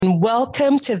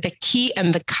Welcome to the Key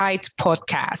and the Kite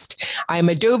podcast. I'm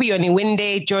Adobe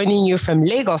Oniwinde, joining you from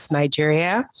Lagos,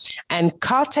 Nigeria, and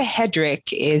Carter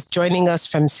Hedrick is joining us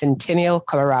from Centennial,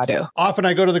 Colorado. Often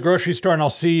I go to the grocery store and I'll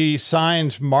see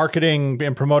signs marketing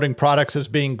and promoting products as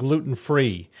being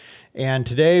gluten-free. And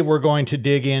today we're going to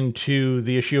dig into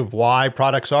the issue of why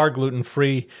products are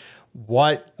gluten-free,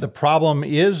 what the problem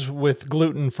is with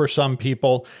gluten for some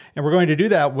people, and we're going to do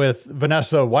that with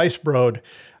Vanessa Weisbrod,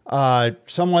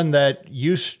 someone that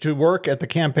used to work at the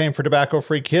Campaign for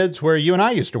Tobacco-Free Kids, where you and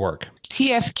I used to work.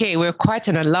 TFK, we're quite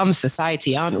an alum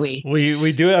society, aren't we?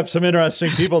 We do have some interesting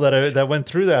people that went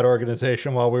through that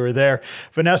organization while we were there.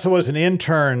 Vanessa was an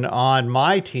intern on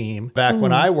my team back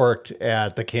when I worked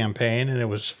at the campaign, and it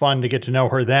was fun to get to know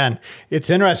her then. It's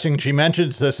interesting, she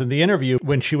mentions this in the interview.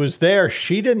 When she was there,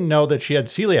 she didn't know that she had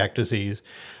celiac disease.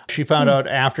 She found out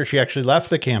after she actually left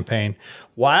the campaign.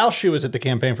 While she was at the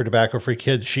Campaign for Tobacco-Free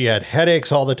Kids, she had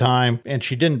headaches all the time, and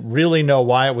she didn't really know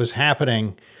why it was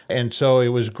happening. And so it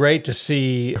was great to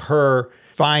see her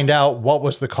find out what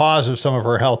was the cause of some of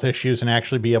her health issues and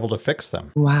actually be able to fix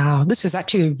them. Wow, this was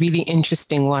actually a really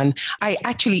interesting one. I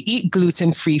actually eat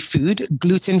gluten-free food,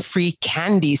 gluten-free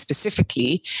candy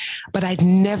specifically, but I'd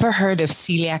never heard of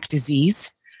celiac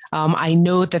disease. I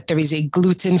know that there is a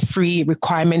gluten-free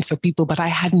requirement for people, but I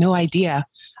had no idea.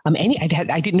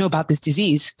 I didn't know about this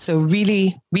disease. So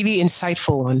really, really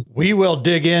insightful one. We will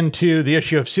dig into the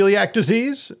issue of celiac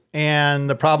disease and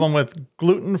the problem with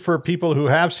gluten for people who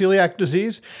have celiac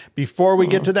disease. Before we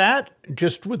get to that,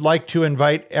 just would like to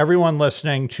invite everyone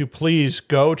listening to please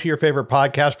go to your favorite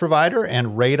podcast provider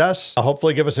and rate us.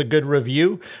 Hopefully give us a good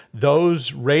review.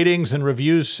 Those ratings and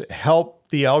reviews help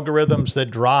the algorithms that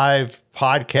drive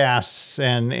podcasts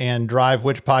and drive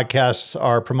which podcasts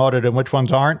are promoted and which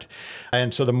ones aren't.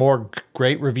 And so the more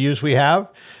great reviews we have,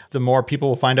 the more people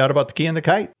will find out about the Key and the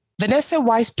Kite. Vanessa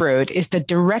Weisbrod is the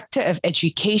Director of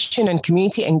Education and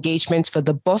Community Engagement for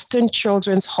the Boston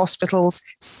Children's Hospital's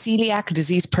Celiac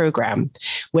Disease Program,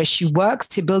 where she works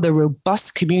to build a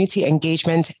robust community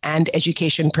engagement and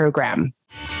education program.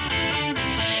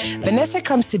 Vanessa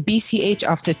comes to BCH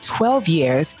after 12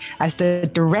 years as the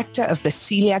director of the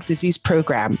Celiac Disease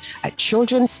Program at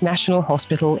Children's National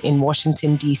Hospital in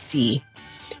Washington, D.C.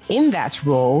 In that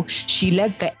role, she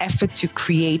led the effort to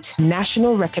create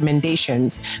national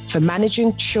recommendations for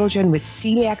managing children with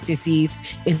celiac disease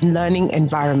in learning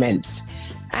environments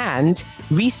and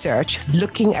research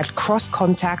looking at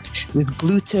cross-contact with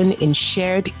gluten in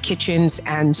shared kitchens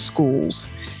and schools.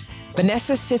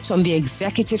 Vanessa sits on the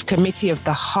executive committee of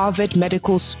the Harvard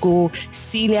Medical School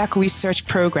Celiac Research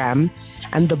Program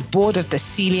and the board of the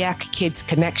Celiac Kids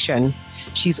Connection.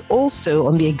 She's also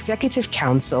on the executive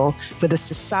council for the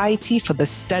Society for the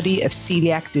Study of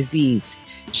Celiac Disease.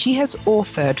 She has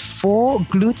authored 4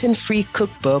 gluten-free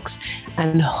cookbooks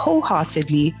and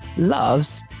wholeheartedly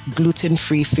loves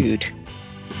gluten-free food.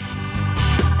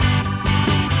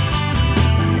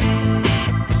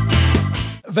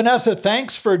 Vanessa,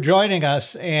 thanks for joining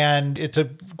us. And it's a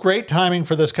great timing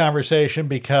for this conversation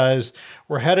because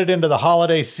we're headed into the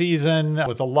holiday season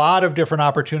with a lot of different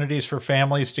opportunities for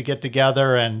families to get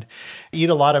together and eat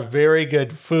a lot of very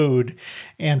good food.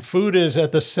 And food is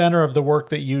at the center of the work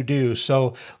that you do.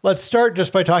 So let's start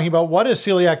just by talking about what is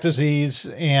celiac disease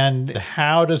and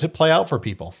how does it play out for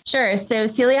people? Sure. So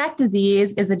celiac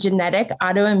disease is a genetic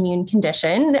autoimmune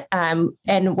condition.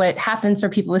 And what happens for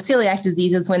people with celiac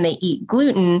disease is when they eat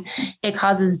gluten, it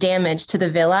causes damage to the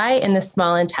villi in the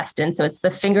small intestine. So it's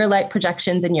the finger-like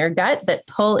projections in your gut that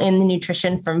pull in the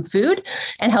nutrition from food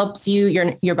and helps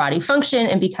your body function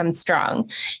and become strong.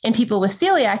 In people with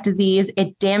celiac disease,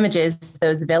 it damages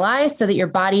those villi so that your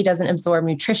body doesn't absorb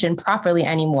nutrition properly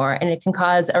anymore. And it can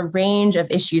cause a range of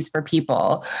issues for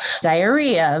people: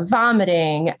 diarrhea,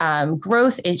 vomiting,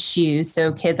 growth issues.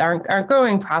 So kids aren't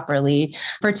growing properly,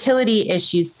 fertility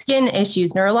issues, skin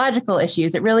issues, neurological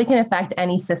issues. It really can affect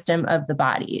any system of the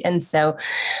body. And so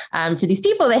for these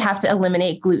people, they have to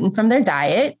eliminate gluten from their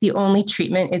diet. The only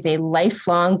treatment is a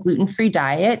lifelong gluten-free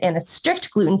diet and a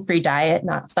strict gluten-free diet.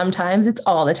 Not sometimes, it's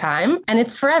all the time, and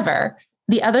it's forever.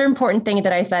 The other important thing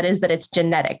that I said is that it's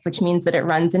genetic, which means that it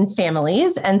runs in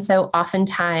families. And so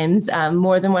oftentimes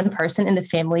more than one person in the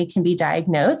family can be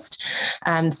diagnosed.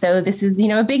 So this is,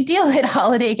 a big deal at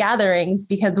holiday gatherings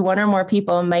because one or more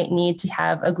people might need to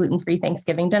have a gluten-free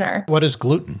Thanksgiving dinner. What is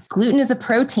gluten? Gluten is a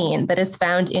protein that is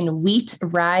found in wheat,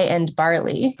 rye, and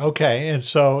barley. Okay. And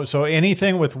so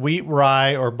anything with wheat,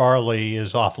 rye, or barley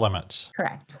is off limits.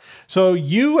 Correct. So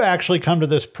you actually come to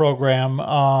this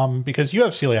program because you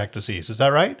have celiac disease. Is that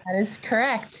right? That is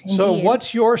correct. So Indeed.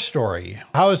 what's your story?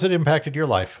 How has it impacted your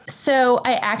life? So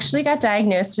I actually got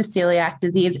diagnosed with celiac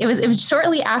disease. It was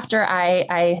shortly after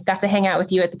I got to hang out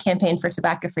with you at the Campaign for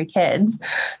Tobacco-Free Kids.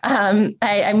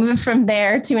 I moved from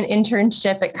there to an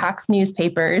internship at Cox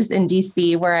Newspapers in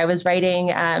DC, where I was writing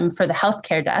for the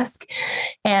healthcare desk.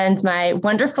 And my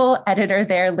wonderful editor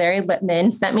there, Larry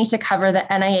Lippman, sent me to cover the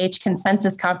NIH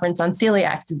Consensus Conference on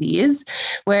Celiac Disease,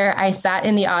 where I sat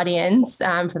in the audience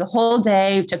for the whole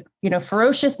day, took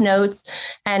ferocious notes.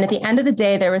 And at the end of the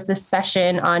day, there was this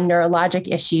session on neurologic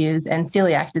issues and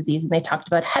celiac disease, and they talked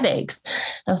about headaches.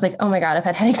 I was like, oh my God, I've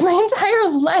had headaches my entire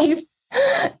life.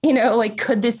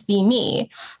 Could this be me?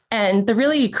 And the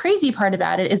really crazy part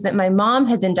about it is that my mom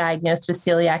had been diagnosed with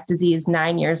celiac disease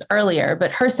 9 years earlier,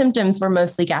 but her symptoms were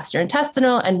mostly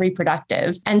gastrointestinal and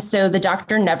reproductive. And so the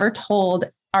doctor never told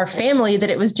our family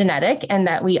that it was genetic and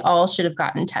that we all should have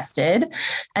gotten tested.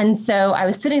 And so I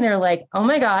was sitting there like, oh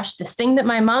my gosh, this thing that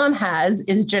my mom has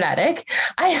is genetic.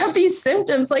 I have these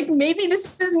symptoms, like maybe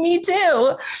this is me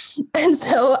too. And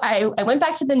so I went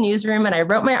back to the newsroom and I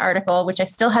wrote my article, which I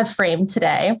still have framed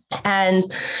today. And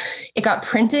it got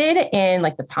printed in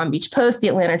like the Palm Beach Post, the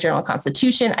Atlanta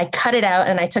Journal-Constitution. I cut it out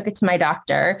and I took it to my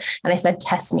doctor and I said,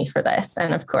 test me for this.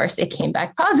 And of course it came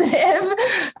back positive,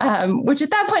 which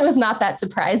at that point was not that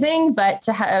surprising. But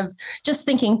to have, just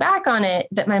thinking back on it,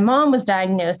 that my mom was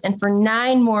diagnosed and for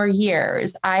 9 more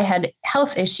years, I had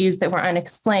health issues that were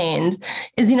unexplained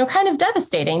is, kind of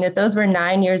devastating that those were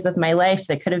 9 years of my life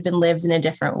that could have been lived in a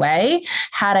different way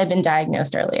had I been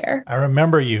diagnosed earlier. I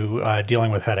remember you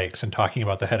dealing with headaches and talking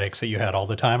about the headaches that you had all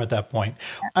the time at that point.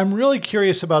 I'm really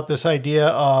curious about this idea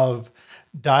of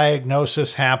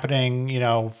diagnosis happening,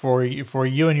 for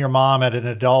you and your mom at an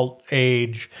adult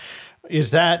age.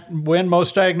 Is that when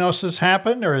most diagnoses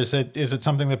happen, or is it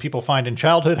something that people find in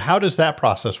childhood? How does that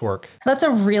process work? So that's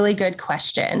a really good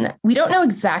question. We don't know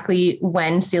exactly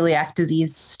when celiac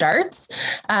disease starts,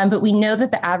 but we know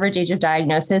that the average age of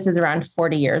diagnosis is around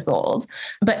 40 years old.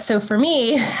 But so for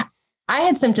me, I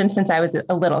had symptoms since I was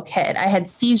a little kid. I had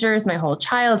seizures my whole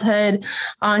childhood,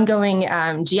 ongoing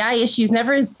GI issues,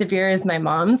 never as severe as my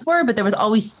mom's were, but there was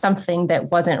always something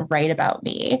that wasn't right about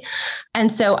me.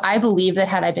 And so I believe that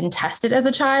had I been tested as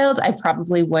a child, I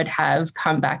probably would have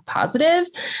come back positive.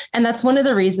 And that's one of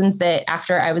the reasons that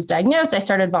after I was diagnosed, I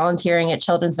started volunteering at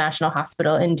Children's National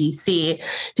Hospital in DC,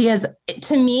 because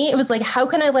to me, it was like, how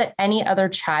can I let any other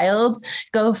child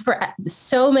go for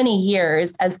so many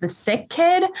years as the sick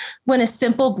kid when a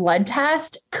simple blood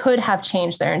test could have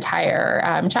changed their entire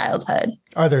childhood?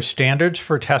 Are there standards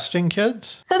for testing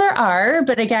kids? So there are,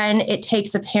 but again, it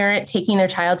takes a parent taking their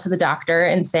child to the doctor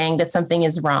and saying that something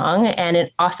is wrong, and in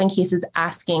often cases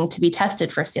asking to be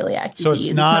tested for celiac disease. So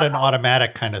it's not an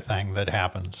automatic kind of thing that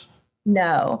happens.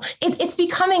 No, it's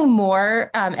becoming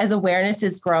more as awareness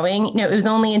is growing. It was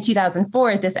only in 2004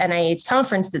 at this NIH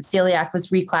conference that celiac was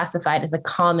reclassified as a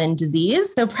common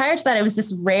disease. So prior to that, it was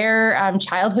this rare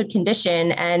childhood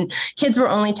condition, and kids were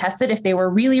only tested if they were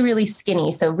really, really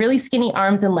skinny. So really skinny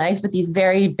arms and legs with these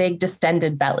very big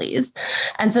distended bellies.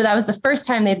 And so that was the first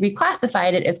time they'd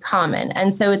reclassified it as common.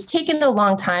 And so it's taken a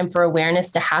long time for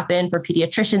awareness to happen, for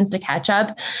pediatricians to catch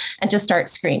up and to start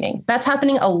screening. That's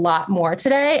happening a lot more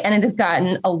today, and it is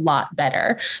gotten a lot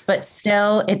better, but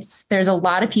still there's a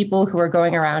lot of people who are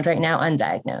going around right now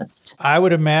undiagnosed. I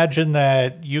would imagine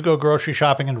that you go grocery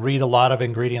shopping and read a lot of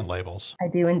ingredient labels. I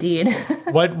do indeed.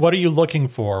 What are you looking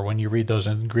for when you read those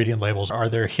ingredient labels? Are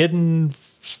there hidden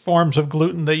forms of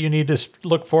gluten that you need to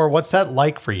look for? What's that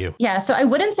like for you? Yeah, so I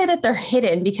wouldn't say that they're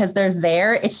hidden because they're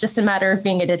there. It's just a matter of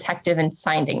being a detective and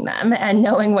finding them and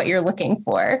knowing what you're looking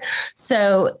for.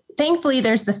 So thankfully,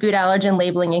 there's the Food Allergen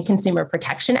Labeling and Consumer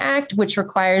Protection Act, which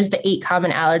requires the 8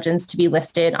 common allergens to be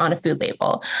listed on a food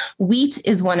label. Wheat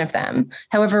is one of them.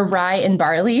 However, rye and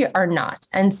barley are not.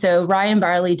 And so rye and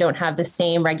barley don't have the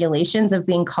same regulations of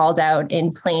being called out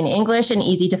in plain English and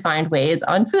easy to find ways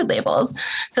on food labels.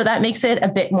 So that makes it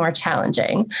a bit more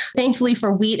challenging. Thankfully,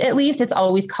 for wheat, at least, it's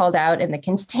always called out in the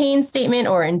contain statement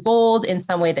or in bold in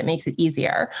some way that makes it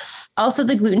easier. Also,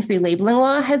 the gluten-free labeling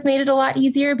law has made it a lot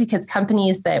easier because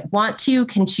companies that want to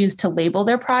can choose to label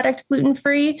their product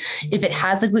gluten-free. If it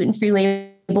has a gluten-free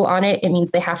label on it, it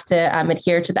means they have to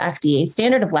adhere to the FDA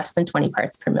standard of less than 20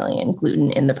 parts per million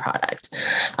gluten in the product.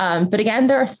 But again,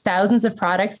 there are thousands of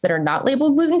products that are not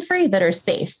labeled gluten-free that are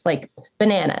safe, like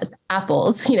bananas,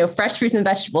 apples, fresh fruits and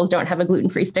vegetables don't have a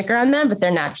gluten-free sticker on them, but they're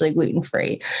naturally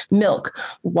gluten-free. Milk,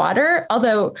 water.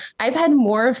 Although I've had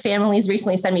more families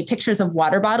recently send me pictures of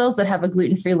water bottles that have a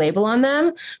gluten-free label on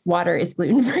them. Water is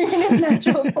gluten-free in its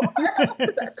natural form.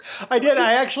 I did.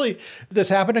 This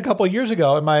happened a couple of years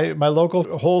ago, and my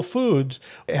local Whole Foods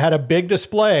had a big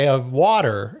display of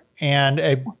water and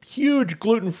a huge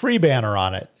gluten-free banner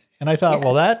on it. And I thought,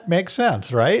 well, that makes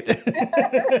sense, right?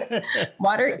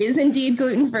 Water is indeed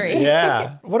gluten-free.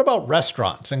 Yeah. What about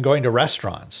restaurants and going to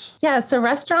restaurants? Yeah, so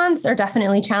restaurants are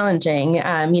definitely challenging.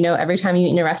 Every time you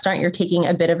eat in a restaurant, you're taking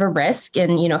a bit of a risk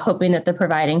and, hoping that they're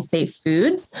providing safe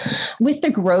foods. With the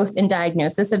growth and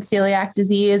diagnosis of celiac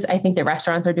disease, I think that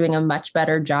restaurants are doing a much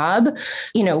better job.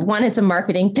 One, it's a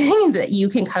marketing thing that you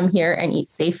can come here and eat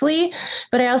safely.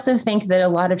 But I also think that a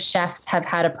lot of chefs have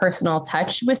had a personal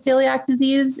touch with celiac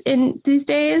disease in these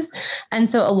days. And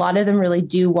so a lot of them really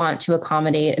do want to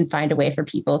accommodate and find a way for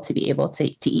people to be able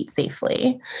to eat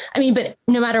safely. But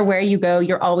no matter where you go,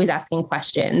 you're always asking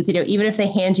questions. Even if they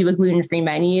hand you a gluten-free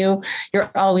menu, you're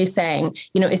always saying,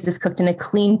 is this cooked in a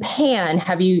clean pan?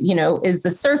 Have you, is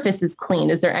the surface is clean?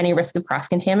 Is there any risk of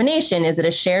cross-contamination? Is it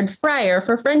a shared fryer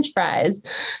for French fries?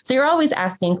 So you're always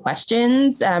asking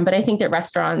questions. But I think that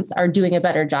restaurants are doing a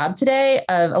better job today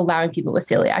of allowing people with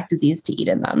celiac disease to eat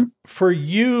in them. For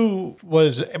you,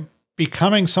 was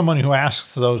becoming someone who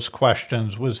asks those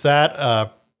questions, was that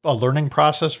a learning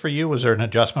process for you? Was there an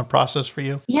adjustment process for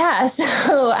you? Yeah. So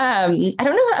I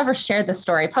don't know if I ever shared this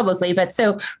story publicly, but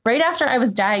so right after I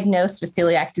was diagnosed with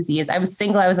celiac disease, I was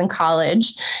single, I was in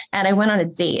college, and I went on a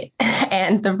date.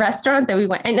 And the restaurant that we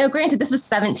went, and now granted, this was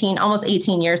 17, almost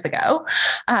 18 years ago.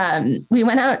 We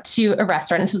went out to a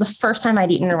restaurant. This was the first time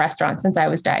I'd eaten in a restaurant since I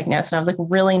was diagnosed. And I was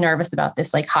really nervous about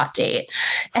this hot date.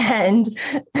 And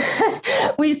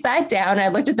we sat down, and I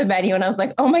looked at the menu and I was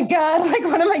like, oh my God,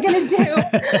 what am I going to do?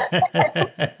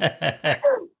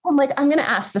 I'm I'm going to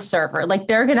ask the server,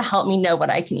 they're going to help me know what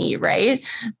I can eat. Right.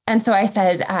 And so I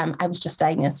said, I was just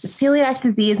diagnosed with celiac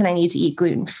disease and I need to eat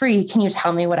gluten-free. Can you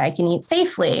tell me what I can eat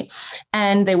safely?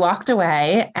 And they walked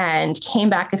away and came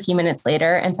back a few minutes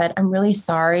later and said, I'm really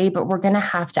sorry, but we're going to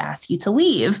have to ask you to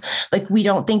leave. We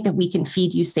don't think that we can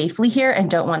feed you safely here and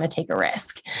don't want to take a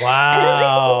risk. Wow. And it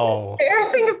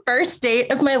was the most embarrassing first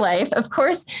date of my life. Of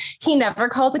course, he never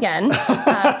called again.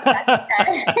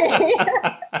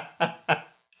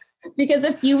 Because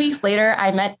a few weeks later,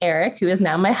 I met Eric, who is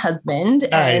now my husband.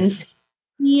 Nice. And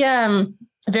he, a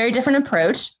very different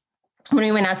approach. When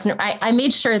we went out to, I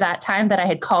made sure that time that I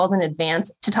had called in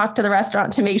advance to talk to the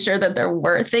restaurant to make sure that there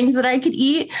were things that I could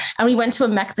eat. And we went to a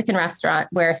Mexican restaurant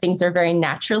where things are very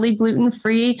naturally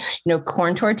gluten-free,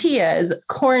 corn tortillas,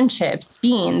 corn chips,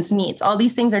 beans, meats, all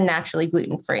these things are naturally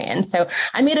gluten-free. And so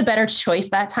I made a better choice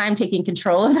that time, taking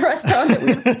control of the restaurant that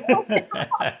we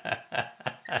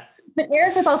But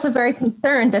Eric was also very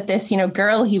concerned that this,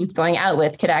 girl he was going out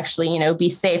with could actually, be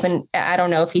safe. And I don't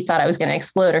know if he thought I was going to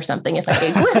explode or something if I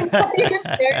ate gluten. But he was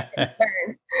very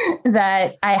concerned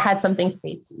that I had something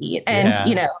safe to eat.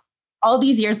 And, all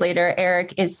these years later,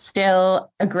 Eric is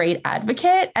still a great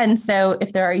advocate. And so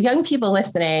if there are young people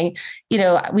listening,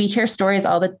 we hear stories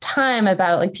all the time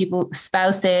about people,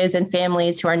 spouses and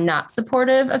families who are not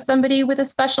supportive of somebody with a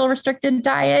special restricted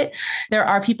diet. There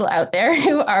are people out there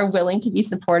who are willing to be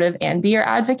supportive and be your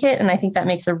advocate. And I think that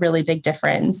makes a really big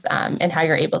difference in how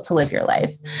you're able to live your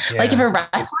life. Yeah. If a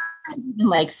restaurant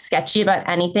sketchy about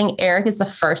anything, Eric is the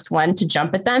first one to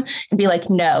jump at them and be like,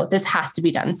 no, this has to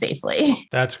be done safely.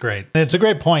 That's great. It's a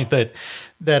great point that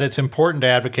it's important to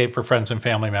advocate for friends and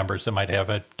family members that might have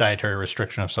a dietary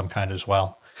restriction of some kind as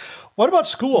well. What about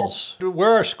schools?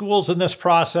 Where are schools in this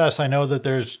process? I know that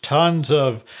there's tons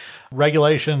of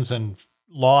regulations and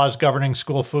laws governing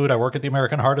school food. I work at the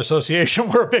American Heart Association.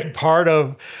 We're a big part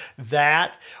of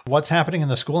that. What's happening in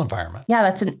the school environment? Yeah,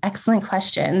 that's an excellent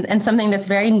question and something that's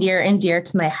very near and dear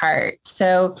to my heart.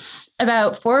 So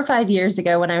about 4 or 5 years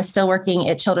ago, when I was still working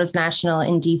at Children's National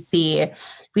in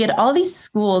DC, we had all these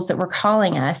schools that were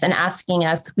calling us and asking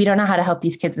us, we don't know how to help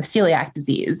these kids with celiac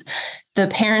disease. The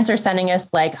parents are sending us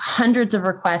hundreds of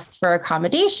requests for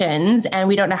accommodations, and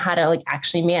we don't know how to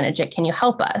actually manage it. Can you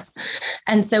help us?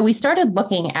 And so we started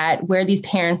looking at where these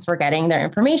parents were getting their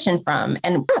information from.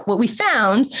 And what we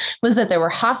found was that there were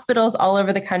hospitals all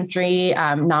over the country,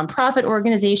 nonprofit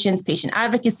organizations, patient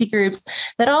advocacy groups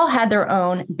that all had their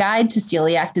own guide to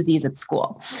celiac disease at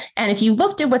school. And if you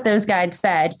looked at what those guides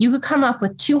said, you could come up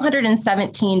with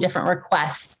 217 different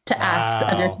requests to ask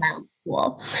of your child's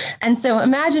school. And so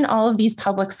imagine all of these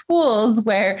public schools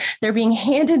where they're being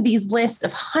handed these lists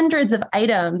of hundreds of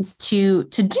items to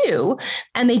do,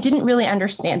 and they didn't really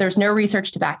understand. There's no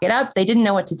research to back it up. They didn't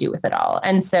know what to do with it all.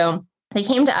 And so they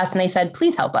came to us and they said,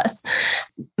 please help us.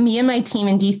 Me and my team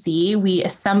in DC, we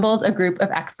assembled a group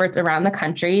of experts around the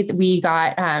country. We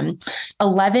got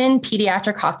 11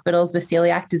 pediatric hospitals with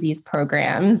celiac disease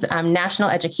programs, national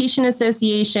education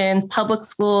associations, public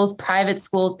schools, private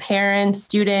schools, parents,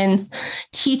 students,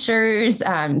 teachers,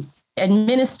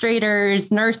 administrators,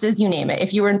 nurses, you name it.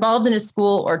 If you were involved in a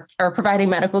school or providing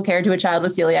medical care to a child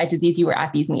with celiac disease, you were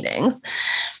at these meetings.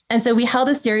 And so we held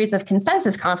a series of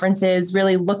consensus conferences,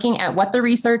 really looking at what the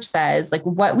research says, like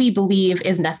what we believe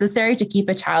is necessary to keep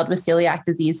a child with celiac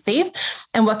disease safe,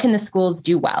 and what can the schools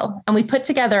do well. And we put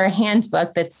together a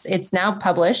handbook it's now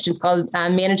published. It's called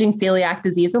Managing Celiac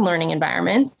Disease in Learning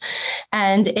Environments.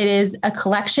 And it is a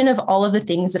collection of all of the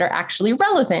things that are actually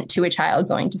relevant to a child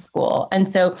going to school. And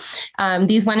so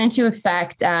these went into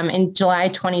effect in July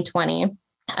 2020.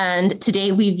 And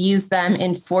today we've used them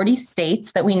in 40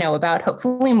 states that we know about,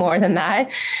 hopefully more than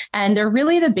that. And they're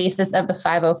really the basis of the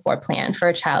 504 plan for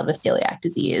a child with celiac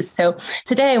disease. So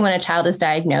today, when a child is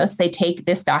diagnosed, they take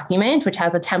this document, which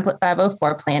has a template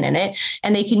 504 plan in it,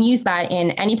 and they can use that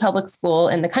in any public school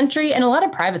in the country. And a lot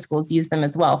of private schools use them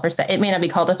as well. It may not be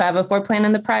called a 504 plan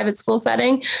in the private school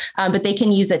setting, but they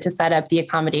can use it to set up the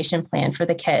accommodation plan for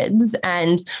the kids.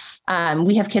 And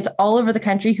we have kids all over the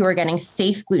country who are getting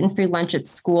safe gluten-free lunch at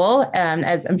school.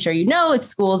 As I'm sure you know, like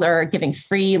schools are giving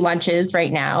free lunches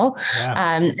right now.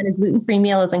 Yeah. And a gluten-free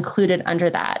meal is included under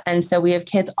that. And so we have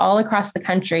kids all across the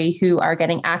country who are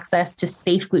getting access to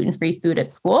safe gluten-free food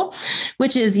at school,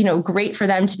 which is, great for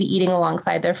them to be eating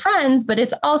alongside their friends, but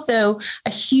it's also a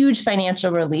huge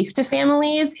financial relief to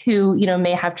families who,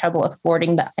 may have trouble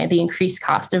affording the increased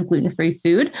cost of gluten-free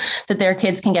food, that their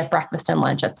kids can get breakfast and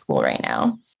lunch at school right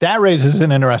now. That raises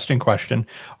an interesting question.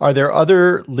 Are there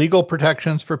other legal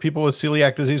protections for people with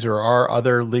celiac disease, or are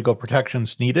other legal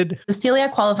protections needed? The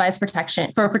celiac qualifies for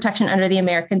protection under the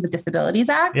Americans with Disabilities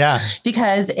Act,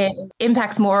 because it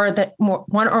impacts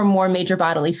one or more major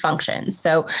bodily functions.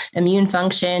 So immune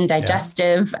function,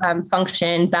 digestive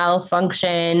function, bowel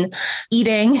function,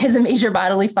 eating is a major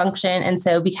bodily function. And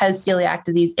so because celiac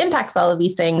disease impacts all of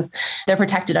these things, they're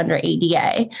protected under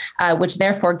ADA, which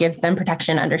therefore gives them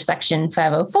protection under Section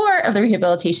 504 of the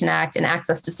Rehabilitation Act and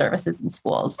access to services in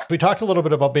schools. We talked a little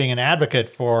bit about being an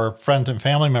advocate for friends and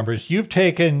family members. You've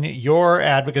taken your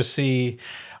advocacy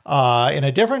in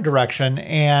a different direction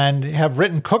and have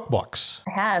written cookbooks.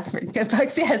 I have written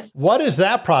cookbooks, yes. What is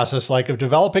that process like of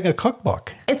developing a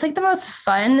cookbook? It's like the most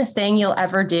fun thing you'll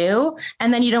ever do.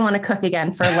 And then you don't want to cook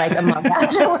again for like a month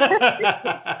afterwards.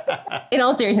 In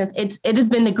all seriousness, it has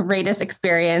been the greatest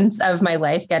experience of my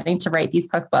life getting to write these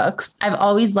cookbooks. I've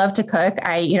always loved to cook.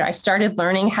 I started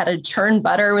learning how to churn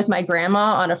butter with my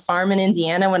grandma on a farm in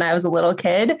Indiana when I was a little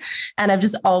kid. And I've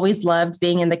just always loved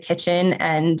being in the kitchen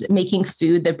and making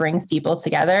food that brings people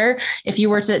together. If you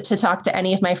were to talk to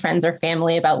any of my friends or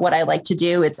family about what I like to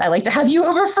do, I like to have you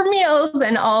over for meals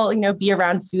and all, be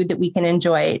around food that we can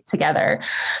enjoy together.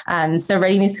 So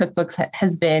writing these cookbooks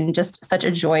has been just such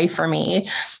a joy for me.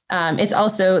 It's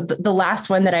also the last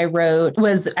one that I wrote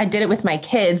I did it with my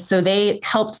kids. So they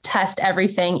helped test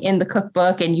everything in the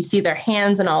cookbook, and you see their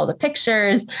hands and all the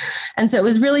pictures. And so it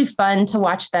was really fun to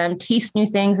watch them taste new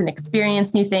things and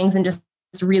experience new things and just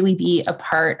really be a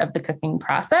part of the cooking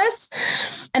process.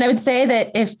 And I would say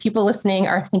that if people listening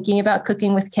are thinking about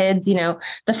cooking with kids,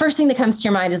 the first thing that comes to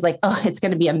your mind is like, oh, it's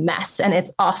going to be a mess and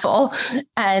it's awful.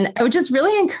 And I would just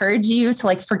really encourage you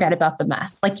to forget about the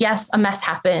mess. Yes, a mess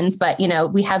happens, but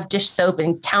we have dish soap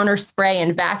and counter spray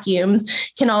and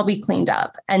vacuums can all be cleaned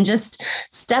up, and just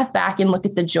step back and look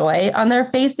at the joy on their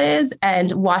faces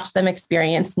and watch them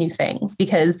experience new things,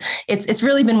 because it's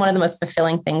really been one of the most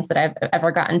fulfilling things that I've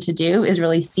ever gotten to do, is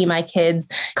really see my kids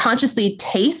consciously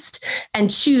taste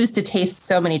and choose to taste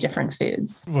so many different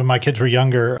foods. When my kids were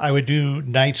younger, I would do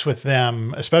nights with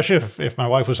them, especially if my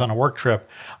wife was on a work trip.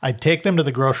 I'd take them to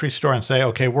the grocery store and say,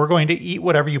 okay, we're going to eat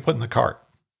whatever you put in the cart.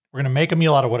 We're going to make a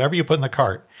meal out of whatever you put in the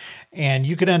cart. And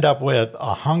you could end up with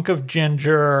a hunk of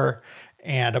ginger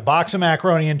and a box of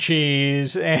macaroni and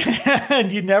cheese,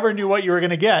 and you never knew what you were going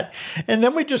to get. And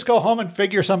then we'd just go home and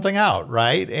figure something out,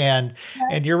 right? And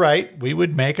you're right, we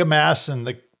would make a mess,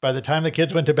 and by the time the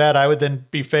kids went to bed, I would then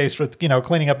be faced with,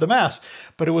 cleaning up the mess.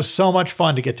 But it was so much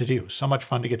fun to get to do, so much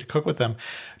fun to get to cook with them.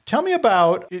 Tell me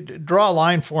about, draw a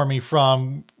line for me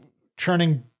from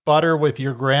churning butter with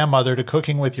your grandmother to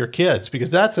cooking with your kids?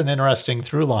 Because that's an interesting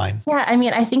through line. Yeah, I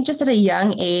mean, I think just at a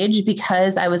young age,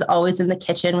 because I was always in the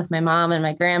kitchen with my mom and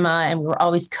my grandma, and we were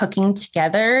always cooking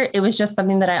together, it was just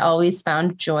something that I always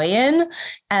found joy in,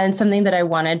 and something that I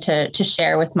wanted to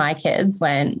share with my kids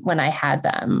when I had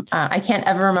them. I can't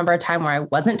ever remember a time where I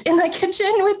wasn't in the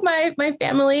kitchen with my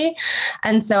family.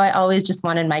 And so I always just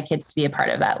wanted my kids to be a part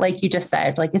of that. Like you just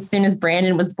said, like as soon as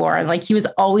Brandon was born, like he was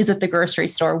always at the grocery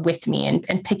store with me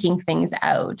and picking things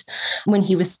out. When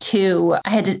he was 2,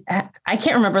 I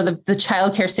can't remember the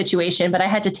childcare situation, but I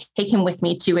had to take him with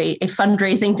me to a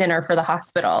fundraising dinner for the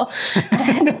hospital.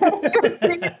 And so we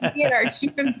were our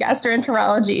chief of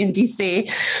gastroenterology in DC,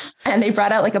 and they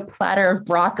brought out like a platter of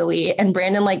broccoli, and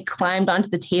Brandon like climbed onto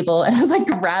the table and was like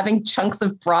grabbing chunks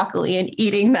of broccoli and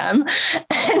eating them.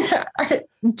 And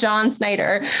John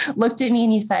Snyder looked at me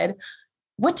and he said,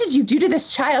 "What did you do to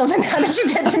this child? And how did you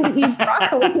get him to eat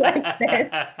broccoli like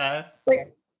this?"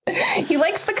 Like, he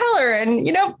likes the color. And,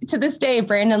 to this day,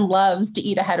 Brandon loves to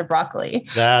eat a head of broccoli.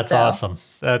 That's awesome.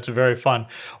 That's very fun.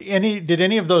 Did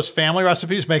any of those family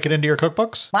recipes make it into your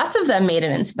cookbooks? Lots of them made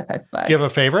it into the cookbook. Do you have a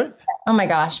favorite? Oh my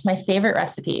gosh, my favorite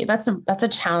recipe. That's a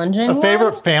challenging one. A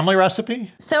favorite family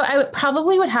recipe? So I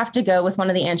probably would have to go with one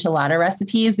of the enchilada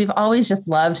recipes. We've always just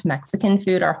loved Mexican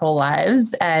food our whole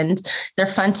lives, and they're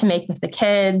fun to make with the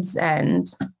kids.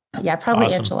 And yeah, probably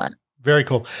awesome. Enchilada. Very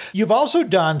cool. You've also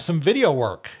done some video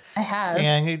work. I have.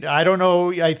 And I don't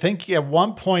know, I think at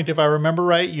one point, if I remember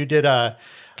right, you did a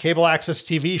cable access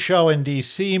TV show in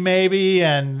DC maybe,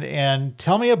 and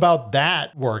tell me about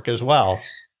that work as well.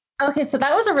 Okay, so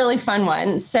that was a really fun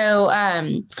one. So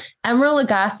Emeril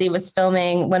Lagasse was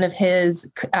filming one of his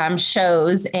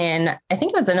shows I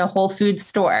think it was in a Whole Foods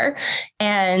store,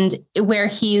 and where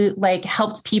he like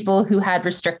helped people who had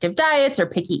restrictive diets or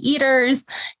picky eaters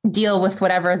deal with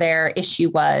whatever their issue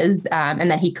was,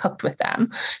 and then he cooked with them.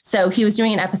 So he was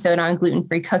doing an episode on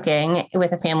gluten-free cooking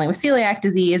with a family with celiac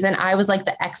disease, and I was like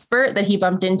the expert that he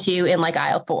bumped into in like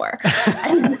aisle 4.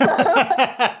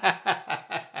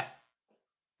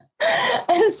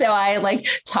 And so I like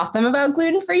taught them about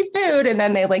gluten-free food, and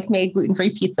then they like made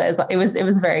gluten-free pizzas. It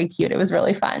was very cute. It was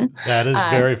really fun. That is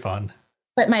very fun.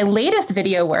 But my latest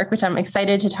video work, which I'm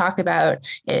excited to talk about,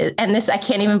 and this, I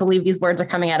can't even believe these words are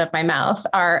coming out of my mouth,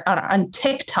 are on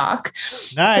TikTok.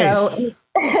 Nice. So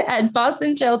at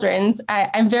Boston Children's,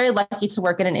 I'm very lucky to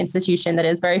work at an institution that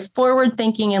is very forward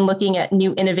thinking and looking at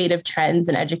new innovative trends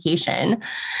in education.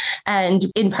 And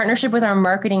in partnership with our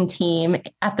marketing team,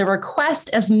 at the request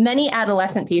of many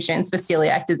adolescent patients with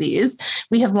celiac disease,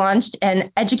 we have launched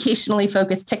an educationally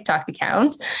focused TikTok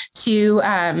account to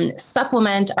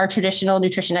supplement our traditional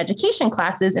nutrition education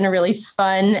classes in a really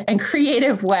fun and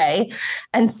creative way.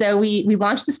 And so we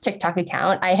launched this TikTok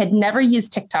account. I had never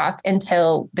used TikTok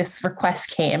until this request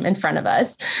came in front of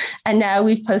us. And now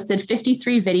we've posted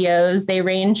 53 videos. They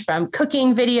range from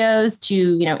cooking videos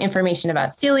to, information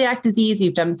about celiac disease.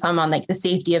 We've done some on like the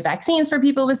safety of vaccines for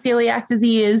people with celiac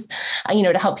disease,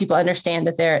 to help people understand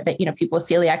that people with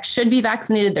celiac should be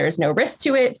vaccinated. There's no risk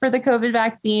to it for the COVID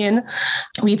vaccine.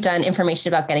 We've done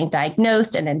information about getting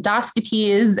diagnosed and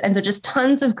endoscopies. And so just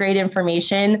tons of great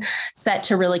information set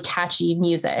to really catchy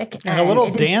music. And a little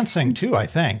dancing too, I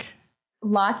think.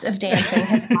 Lots of dancing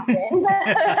has happened.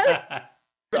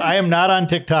 I am not on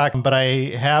TikTok, but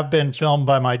I have been filmed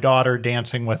by my daughter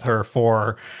dancing with her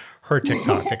for her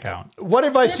TikTok account. What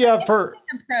advice do you have for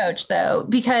approach though?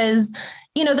 Because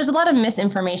there's a lot of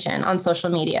misinformation on social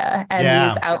media and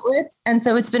these outlets. And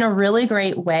so it's been a really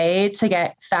great way to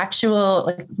get factual,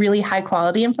 like really high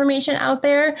quality information out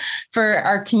there for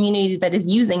our community that is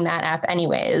using that app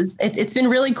anyways. It's been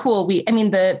really cool.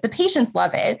 The patients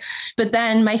love it. But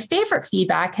then my favorite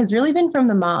feedback has really been from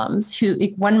the moms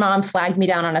one mom flagged me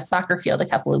down on a soccer field a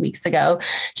couple of weeks ago.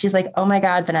 She's like, "Oh my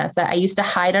God, Vanessa, I used to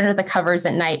hide under the covers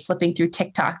at night flipping through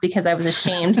TikTok because I was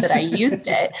ashamed that I used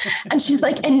it." And she's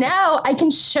like, "And now I can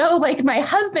show like my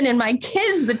husband and my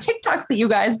kids the TikToks that you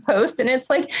guys post." And it's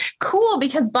like cool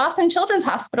because Boston Children's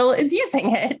Hospital is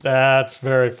using it. That's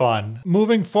very fun.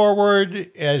 Moving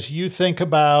forward, as you think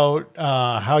about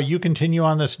how you continue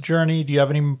on this journey, do you have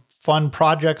any fun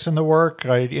projects in the work?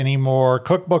 Any more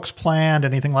cookbooks planned?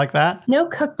 Anything like that? No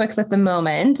cookbooks at the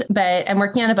moment, but I'm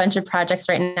working on a bunch of projects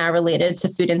right now related to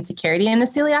food insecurity in the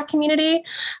celiac community.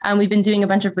 We've been doing a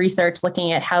bunch of research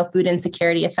looking at how food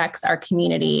insecurity affects our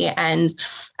community. And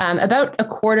about a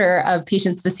quarter of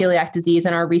patients with celiac disease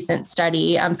in our recent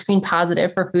study screened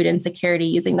positive for food insecurity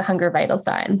using the hunger vital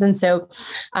signs. And so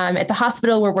at the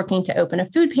hospital, we're working to open a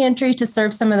food pantry to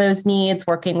serve some of those needs,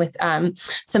 working with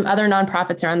some other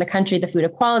nonprofits around the country the Food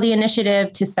Equality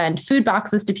Initiative to send food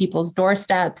boxes to people's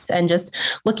doorsteps and just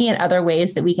looking at other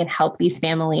ways that we can help these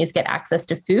families get access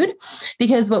to food.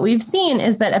 Because what we've seen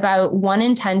is that about 1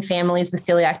 in 10 families with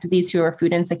celiac disease who are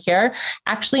food insecure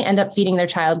actually end up feeding their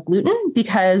child gluten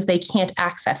because they can't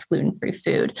access gluten-free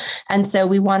food. And so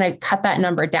we want to cut that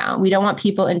number down. We don't want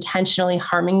people intentionally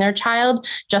harming their child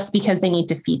just because they need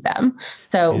to feed them.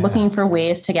 So looking for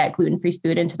ways to get gluten-free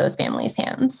food into those families'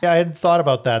 hands. Yeah, I hadn't thought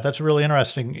about that. That's really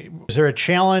interesting. Is there a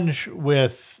challenge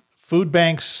with food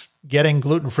banks getting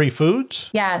gluten-free foods?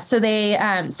 Yeah. So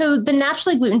the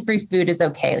naturally gluten-free food is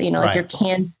okay. Like your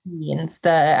canned beans,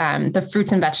 the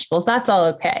fruits and vegetables, that's all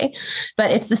okay.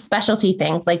 But it's the specialty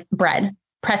things like bread,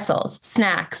 pretzels,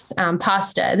 snacks,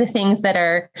 pasta, the things that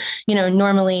are,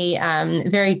 normally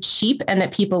very cheap and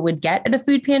that people would get at a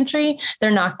food pantry,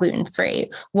 they're not gluten-free.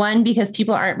 One, because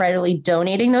people aren't readily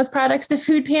donating those products to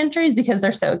food pantries because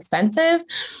they're so expensive.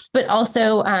 But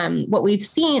also what we've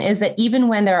seen is that even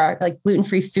when there are like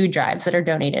gluten-free food drives that are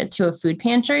donated to a food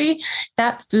pantry,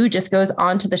 that food just goes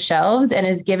onto the shelves and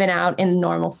is given out in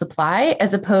normal supply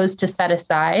as opposed to set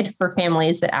aside for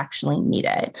families that actually need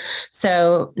it.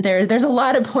 So there's a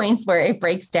lot of points where it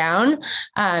breaks down,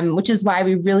 which is why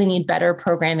we really need better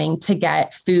programming to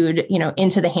get food,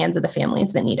 into the hands of the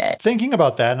families that need it. Thinking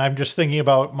about that, and I'm just thinking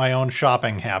about my own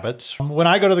shopping habits. When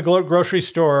I go to the grocery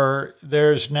store,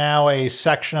 there's now a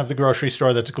section of the grocery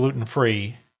store that's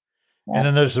gluten-free, and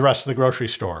then there's the rest of the grocery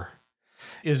store.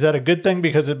 Is that a good thing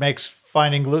because it makes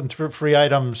finding gluten-free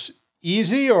items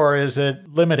easy, or is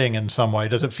it limiting in some way?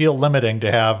 Does it feel limiting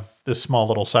to have this small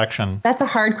little section? That's a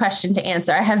hard question to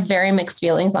answer. I have very mixed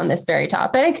feelings on this very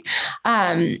topic.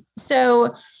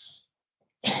 So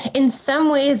in some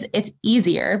ways, it's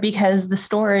easier because the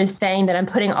store is saying that I'm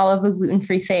putting all of the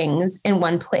gluten-free things in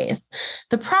one place.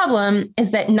 The problem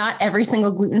is that not every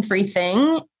single gluten-free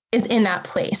thing is in that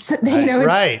place. It's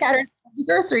scattered in the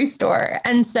grocery store.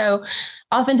 And so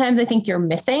oftentimes I think you're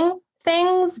missing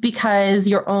things because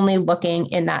you're only looking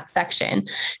in that section.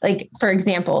 Like, for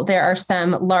example, there are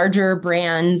some larger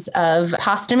brands of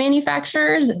pasta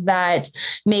manufacturers that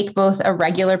make both a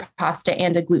regular pasta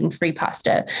and a gluten-free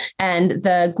pasta. And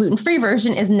the gluten-free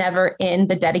version is never in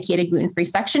the dedicated gluten-free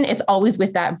section. It's always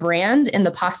with that brand in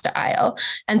the pasta aisle.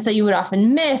 And so you would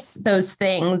often miss those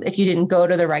things if you didn't go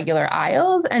to the regular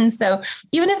aisles. And so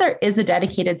even if there is a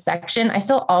dedicated section, I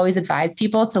still always advise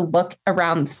people to look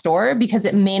around the store because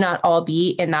it may not all be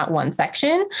in that one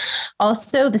section.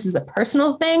 Also, this is a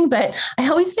personal thing, but I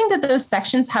always think that those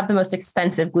sections have the most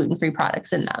expensive gluten-free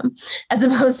products in them, as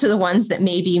opposed to the ones that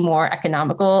may be more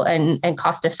economical and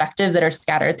cost-effective that are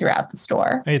scattered throughout the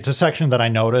store. It's a section that I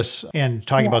notice. And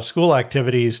talking about school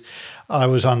activities, I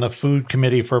was on the food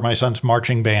committee for my son's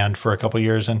marching band for a couple of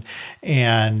years,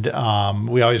 and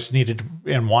we always needed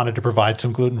and wanted to provide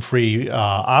some gluten-free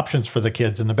options for the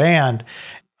kids in the band.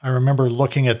 I remember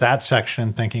looking at that section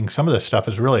and thinking some of this stuff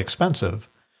is really expensive.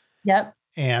 Yep.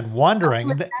 And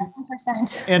wondering,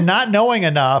 and not knowing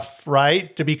enough,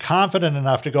 right, to be confident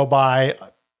enough to go buy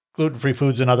gluten-free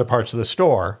foods in other parts of the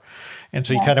store. And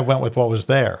so you kind of went with what was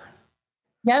there.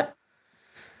 Yep.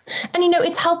 And,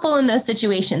 it's helpful in those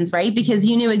situations, right? Because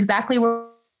you knew exactly where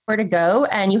to go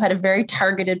and you had a very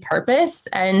targeted purpose.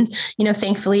 And,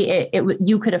 thankfully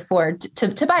you could afford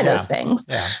to buy those things.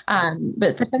 Yeah.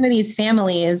 But for some of these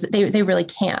families, they really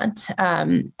can't.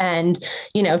 And,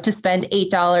 to spend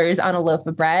 $8 on a loaf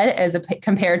of bread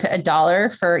compared to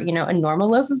 $1 for, a normal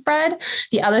loaf of bread.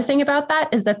 The other thing about that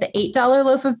is that the $8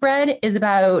 loaf of bread is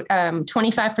about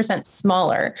 25%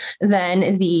 smaller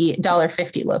than the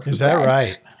 $1.50 loaf of bread. Is that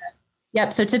right?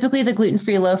 Yep. So typically the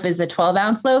gluten-free loaf is a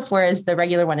 12-ounce loaf, whereas the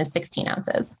regular one is 16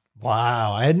 ounces.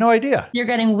 Wow. I had no idea. You're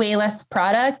getting way less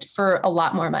product for a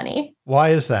lot lot more money. Why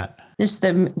is that? Just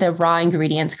the raw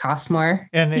ingredients cost more.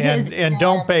 And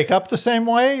don't bake up the same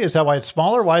way? Is that why it's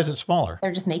smaller? Why is it smaller?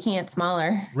 They're just making it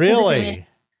smaller. Really? It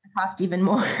cost even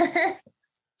more.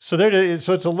 So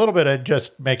it's a little bit of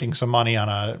just making some money on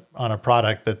a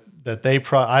product that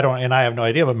I have no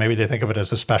idea, but maybe they think of it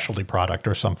as a specialty product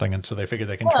or something, and so they figure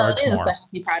they can charge more. It is a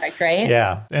specialty product, right?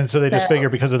 Yeah, and so they just figure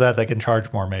because of that they can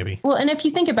charge more, maybe. Well, and if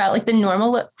you think about like the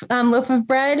normal loaf of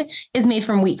bread is made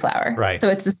from wheat flour, right? So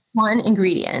it's just one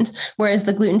ingredient, whereas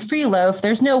the gluten-free loaf,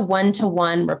 there's no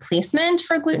one-to-one replacement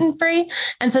for gluten-free,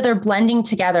 and so they're blending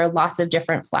together lots of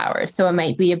different flours. So it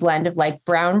might be a blend of like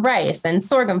brown rice and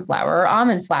sorghum flour or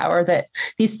almond flour, that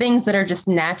these things that are just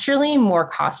naturally more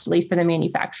costly for the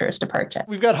manufacturers retailers to purchase.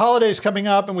 We've got holidays coming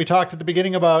up, and we talked at the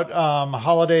beginning about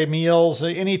holiday meals.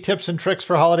 Any tips and tricks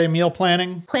for holiday meal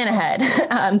planning? Plan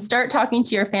ahead. Start talking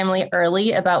to your family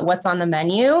early about what's on the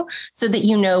menu so that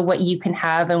you know what you can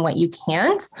have and what you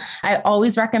can't. I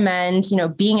always recommend,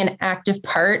 being an active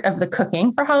part of the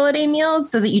cooking for holiday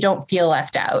meals so that you don't feel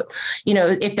left out.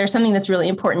 If there's something that's really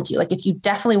important to you, like if you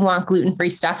definitely want gluten-free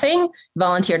stuffing,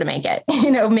 volunteer to make it.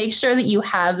 Make sure that you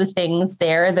have the things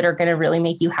there that are going to really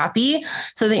make you happy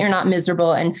so that you're not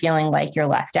miserable and feeling like you're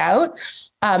left out.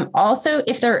 Also,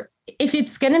 if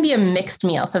it's going to be a mixed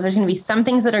meal, so if there's going to be some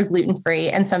things that are gluten-free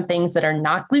and some things that are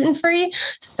not gluten-free,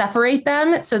 separate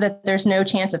them so that there's no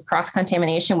chance of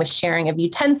cross-contamination with sharing of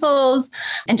utensils,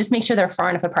 and just make sure they're far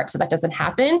enough apart so that doesn't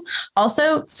happen.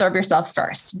 Also, serve yourself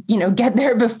first. Get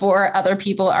there before other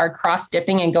people are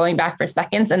cross-dipping and going back for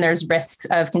seconds, and there's risks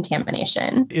of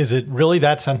contamination. Is it really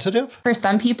that sensitive? For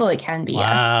some people, it can be,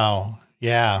 wow. Yes.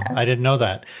 Yeah, I didn't know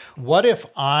that. What if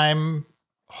I'm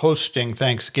hosting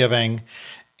Thanksgiving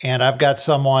and I've got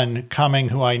someone coming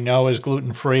who I know is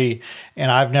gluten-free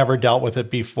and I've never dealt with it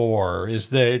before?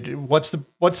 What's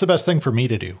the best thing for me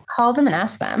to do? Call them and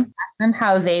ask them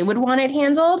how they would want it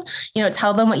handled.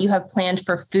 Tell them what you have planned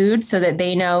for food so that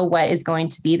they know what is going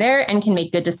to be there and can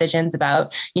make good decisions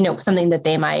about, something that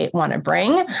they might want to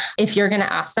bring. If you're going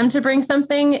to ask them to bring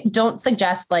something, don't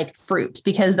suggest like fruit,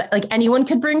 because like anyone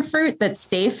could bring fruit that's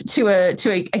safe to a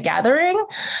gathering.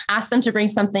 Ask them to bring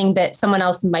something that someone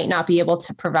else might not be able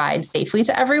to provide safely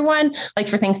to everyone. Like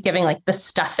for Thanksgiving, like the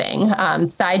stuffing,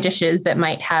 side dishes that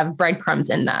might have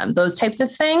breadcrumbs in them, those types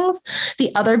of things.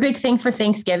 The other big thing for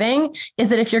Thanksgiving is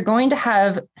that if you're going to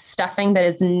have stuffing that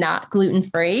is not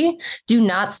gluten-free, do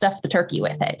not stuff the turkey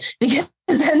with it, because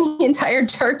then the entire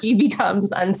turkey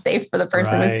becomes unsafe for the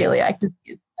person with celiac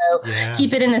disease. So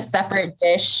keep it in a separate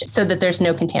dish so that there's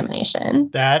no contamination.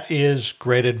 That is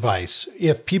great advice.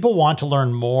 If people want to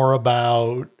learn more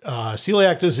about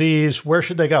celiac disease, where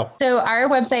should they go? So our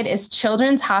website is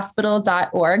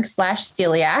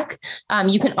childrenshospital.org/celiac.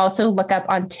 You can also look up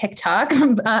on TikTok,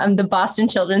 the Boston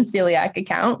Children's Celiac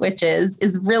account, which is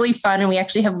really fun. And we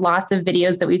actually have lots of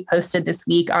videos that we've posted this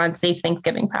week on safe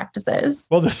Thanksgiving practices.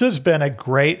 Well, this has been a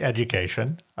great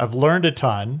education. I've learned a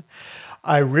ton.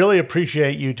 I really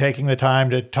appreciate you taking the time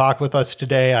to talk with us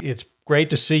today. It's great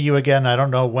to see you again. I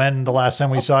don't know when the last time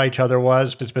we saw each other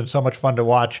was. It's been so much fun to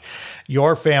watch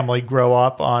your family grow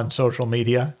up on social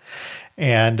media,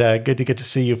 and good to get to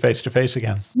see you face to face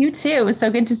again. You too. It was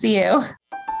so good to see you.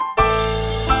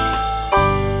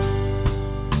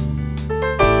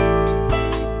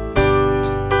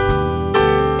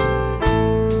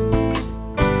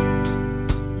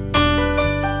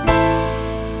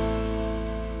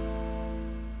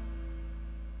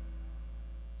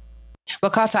 Well,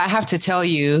 Carter, I have to tell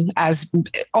you, as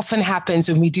often happens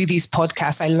when we do these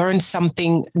podcasts, I learn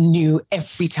something new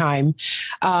every time.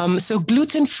 So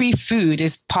gluten-free food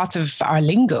is part of our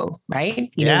lingo,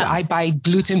 right? You know, I buy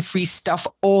gluten-free stuff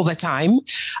all the time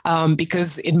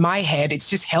because in my head, it's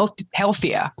just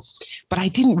healthier. But I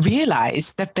didn't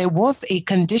realize that there was a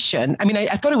condition. I mean, I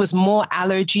thought it was more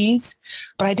allergies,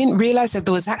 but I didn't realize that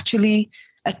there was actually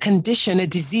a condition, a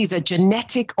disease, a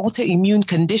genetic autoimmune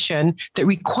condition that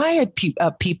required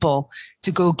people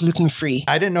to go gluten-free.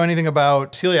 I didn't know anything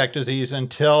about celiac disease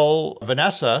until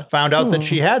Vanessa found out that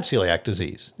she had celiac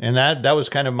disease. And that was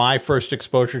kind of my first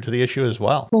exposure to the issue as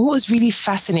well. Well, what was really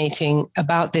fascinating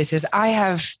about this is I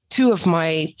have 2 of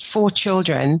my 4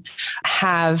 children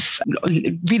have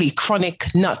really chronic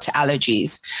nut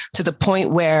allergies to the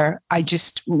point where I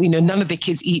just, none of the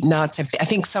kids eat nuts. I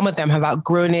think some of them have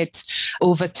outgrown it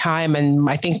over time. And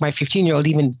I think my 15-year-old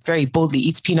even very boldly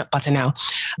eats peanut butter now.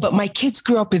 But my kids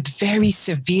grew up with very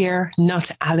severe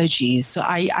nut allergies. So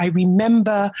I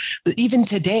remember that even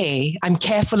today, I'm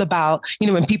careful about,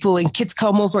 when kids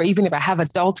come over, even if I have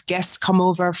adult guests come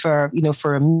over for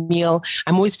a meal,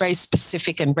 I'm always very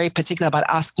specific and very particular about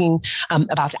asking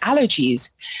about allergies.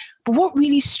 But what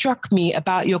really struck me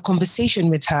about your conversation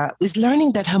with her was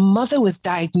learning that her mother was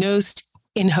diagnosed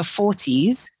in her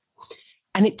 40s,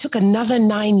 and it took another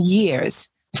 9 years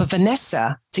for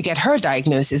Vanessa to get her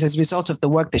diagnosis as a result of the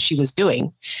work that she was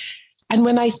doing. And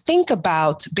when I think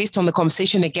about, based on the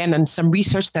conversation again and some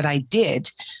research that I did,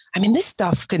 I mean, this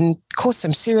stuff can cause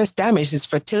some serious damage. There's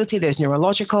fertility, there's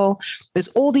neurological, there's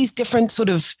all these different sort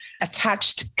of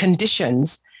attached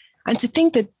conditions. And to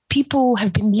think that people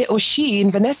have been, or she,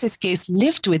 in Vanessa's case,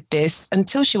 lived with this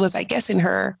until she was, I guess, in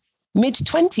her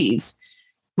mid-20s,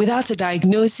 without a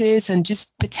diagnosis and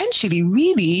just potentially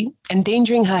really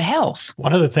endangering her health.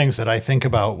 One of the things that I think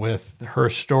about with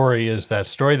her story is that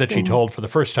story that she told for the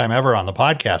first time ever on the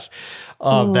podcast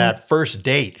of that first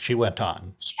date she went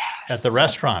on at the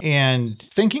restaurant. And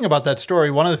thinking about that story,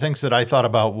 one of the things that I thought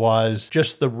about was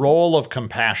just the role of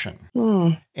compassion.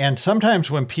 And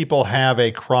sometimes when people have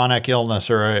a chronic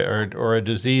illness or a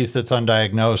disease that's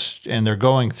undiagnosed and they're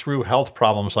going through health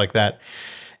problems like that,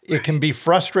 it can be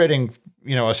frustrating,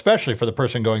 especially for the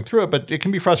person going through it, but it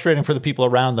can be frustrating for the people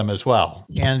around them as well.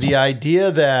 And the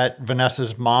idea that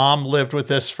Vanessa's mom lived with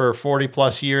this for 40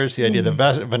 plus years, the idea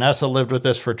that Vanessa lived with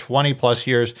this for 20 plus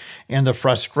years, and the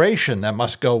frustration that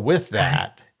must go with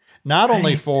that, not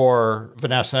only for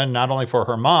Vanessa and not only for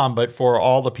her mom, but for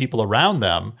all the people around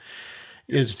them,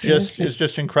 is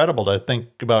just incredible to think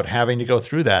about having to go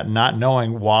through that, not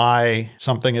knowing why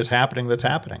something is happening that's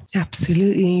happening.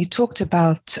 Absolutely. You talked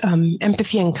about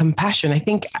empathy and compassion.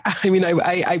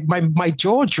 My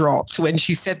jaw dropped when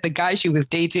she said the guy she was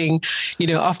dating,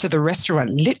 after the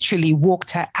restaurant literally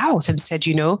walked her out and said,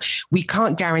 we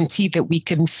can't guarantee that we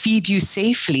can feed you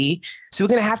safely, so we're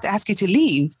going to have to ask you to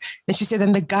leave. And she said,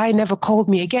 and the guy never called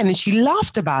me again. And she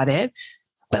laughed about it.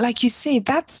 But like you say,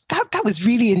 that was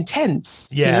really intense.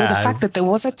 Yeah. The fact that there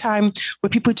was a time where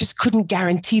people just couldn't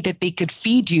guarantee that they could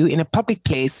feed you in a public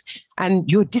place,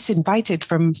 and you're disinvited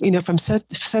from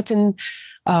certain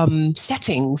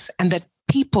settings, and that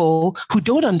people who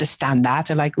don't understand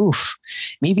that are like, oof,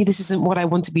 maybe this isn't what I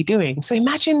want to be doing. So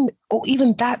imagine, or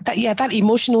even that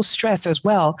emotional stress as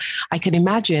well, I can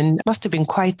imagine must have been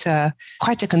quite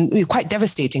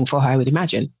devastating for her, I would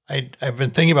imagine. I've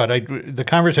been thinking about it. The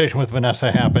conversation with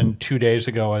Vanessa happened 2 days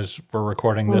ago as we're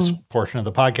recording this portion of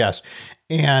the podcast.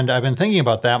 And I've been thinking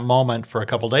about that moment for a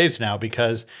couple of days now,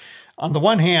 because on the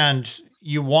one hand,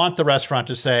 you want the restaurant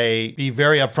to be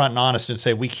very upfront and honest and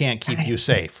say, we can't keep you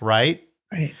safe, right?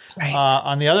 Right.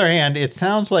 On the other hand, it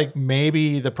sounds like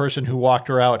maybe the person who walked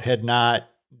her out did not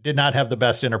have the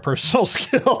best interpersonal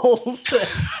skills.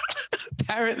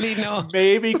 Apparently not.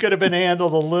 Maybe could have been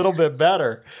handled a little bit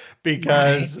better,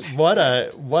 because what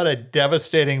a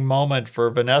devastating moment for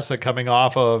Vanessa coming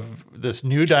off of this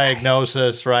new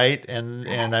diagnosis, right?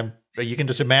 And you can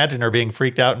just imagine her being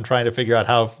freaked out and trying to figure out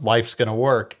how life's going to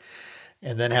work.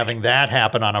 And then having that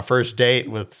happen on a first date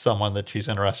with someone that she's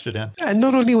interested in. And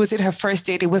not only was it her first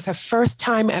date, it was her first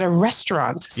time at a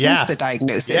restaurant since the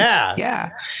diagnosis.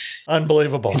 Yeah.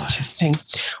 Unbelievable. Interesting.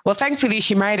 Well, thankfully,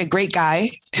 she married a great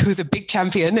guy who's a big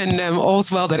champion, and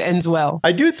all's well that ends well.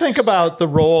 I do think about the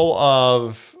role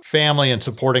of family and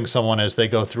supporting someone as they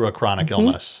go through a chronic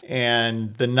illness.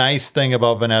 And the nice thing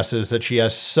about Vanessa is that she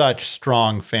has such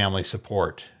strong family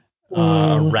support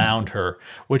around her,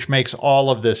 which makes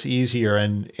all of this easier.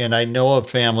 And I know of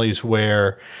families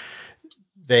where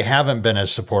they haven't been as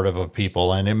supportive of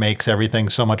people, and it makes everything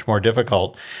so much more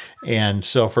difficult. And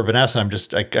so for Vanessa,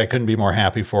 I couldn't be more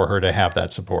happy for her to have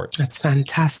that support. That's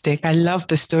fantastic. I love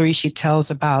the story she tells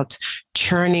about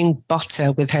churning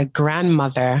butter with her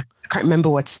grandmother. I can't remember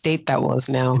what state that was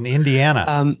now. In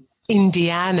Indiana.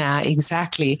 Indiana,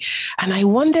 exactly. And I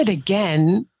wondered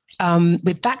again,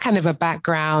 with that kind of a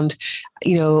background,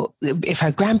 if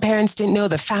her grandparents didn't know,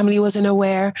 the family wasn't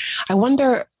aware. I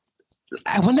wonder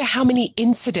how many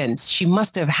incidents she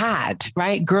must have had,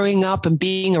 right? Growing up and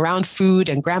being around food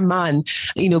and grandma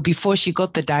and, before she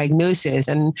got the diagnosis.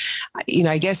 And,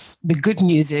 I guess the good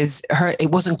news is it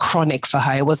wasn't chronic for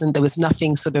her. There was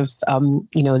nothing sort of,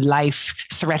 life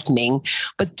threatening,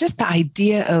 but just the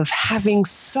idea of having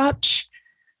such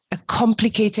a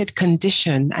complicated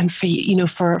condition, and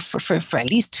for at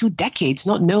least 2 decades,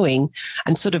 not knowing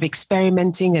and sort of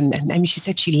experimenting. And I mean, she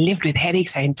said she lived with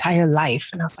headaches her entire life.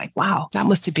 And I was like, wow, that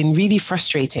must have been really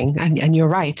frustrating. And you're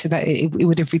right, that it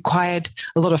would have required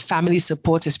a lot of family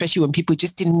support, especially when people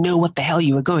just didn't know what the hell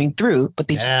you were going through, but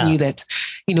they just knew that,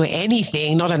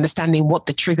 anything, not understanding what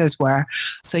the triggers were.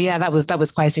 So yeah, that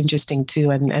was quite interesting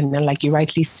too. And like you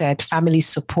rightly said, family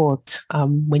support,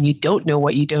 when you don't know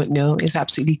what you don't know, is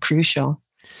absolutely crucial.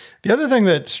 The other thing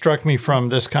that struck me from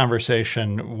this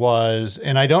conversation was,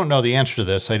 and I don't know the answer to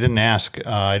this, I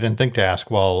didn't think to ask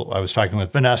while I was talking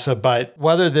with Vanessa, but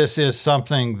whether this is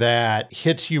something that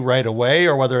hits you right away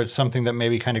or whether it's something that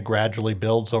maybe kind of gradually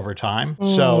builds over time.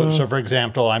 So for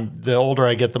example, the older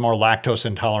I get, the more lactose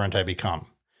intolerant I become.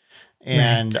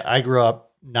 And I grew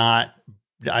up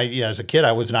as a kid,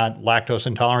 I was not lactose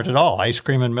intolerant at all. Ice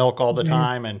cream and milk all the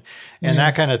time and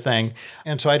that kind of thing.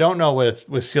 And so I don't know with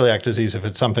celiac disease if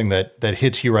it's something that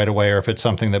hits you right away or if it's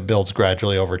something that builds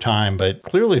gradually over time, but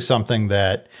clearly something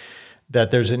that that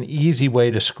there's an easy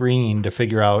way to screen to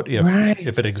figure out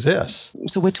if it exists.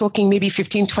 So we're talking maybe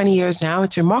 15, 20 years now.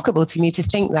 It's remarkable to me to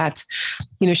think that,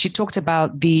 she talked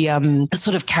about the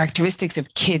sort of characteristics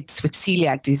of kids with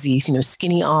celiac disease,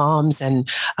 skinny arms and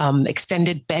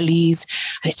extended bellies.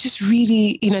 And it's just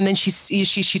really, and then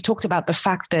she talked about the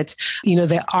fact that,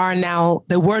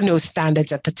 there were no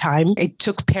standards at the time. It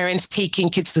took parents taking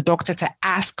kids to the doctor to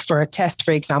ask for a test,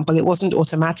 for example. It wasn't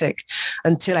automatic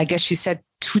until, I guess she said,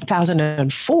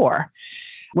 2004,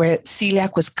 where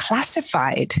celiac was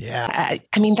classified. Yeah.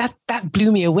 That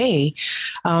blew me away.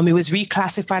 It was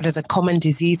reclassified as a common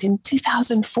disease in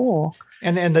 2004.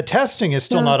 And the testing is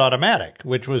still not automatic,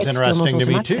 which was interesting to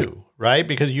me too, right?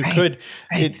 Because you could,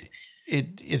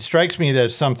 it strikes me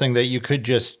that something that you could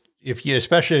just, if you,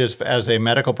 especially as a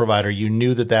medical provider, you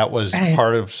knew that was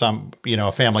part of some,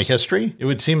 family history, it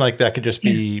would seem like that could just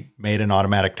be made an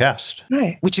automatic test.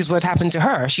 Right. Which is what happened to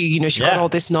her. She got all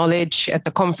this knowledge at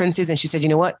the conferences and she said,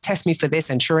 test me for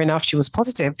this. And sure enough, she was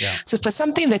positive. Yeah. So for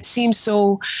something that seems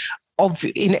so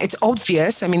it's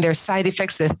obvious. I mean, there are side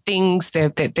effects, there are things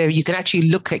that you can actually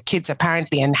look at kids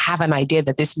apparently and have an idea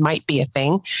that this might be a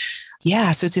thing.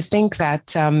 Yeah, so to think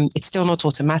that it's still not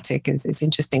automatic is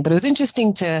interesting. But it was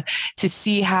interesting to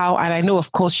see how, and I know,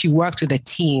 of course, she worked with a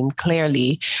team,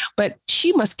 clearly, but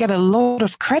she must get a lot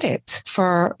of credit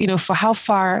for how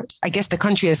far, I guess, the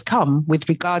country has come with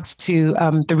regards to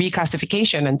the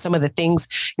reclassification and some of the things,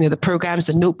 the programs,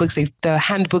 the notebooks, the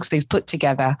handbooks they've put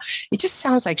together. It just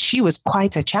sounds like she was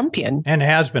quite a champion. And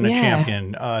has been a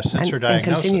champion since her diagnosis.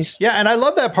 And continues. Yeah, and I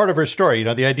love that part of her story,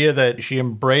 the idea that she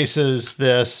embraces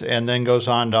this and then goes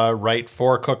on to write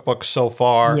 4 cookbooks so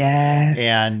far,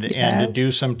 and to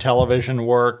do some television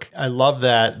work. I love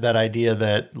that idea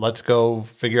that let's go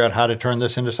figure out how to turn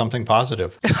this into something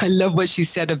positive. I love what she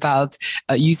said about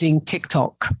using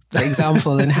TikTok, for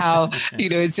example, and how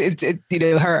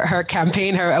her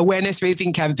campaign, her awareness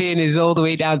raising campaign, is all the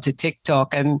way down to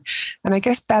TikTok, and I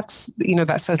guess that's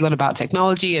that says a lot about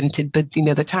technology and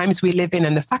the times we live in,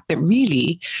 and the fact that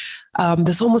really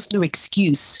there's almost no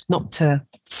excuse not to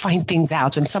find things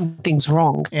out when something's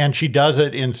wrong. And she does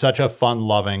it in such a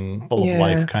fun-loving, full of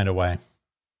life kind of way.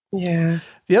 Yeah.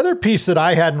 The other piece that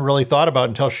I hadn't really thought about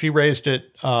until she raised it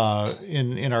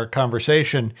in our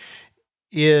conversation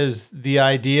is the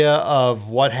idea of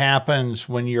what happens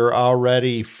when you're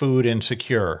already food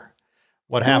insecure.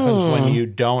 What happens when you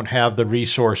don't have the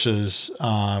resources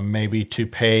maybe to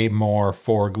pay more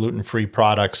for gluten-free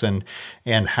products, and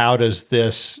how does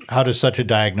such a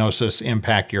diagnosis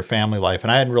impact your family life?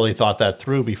 And I hadn't really thought that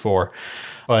through before,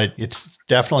 but it's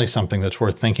definitely something that's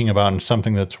worth thinking about and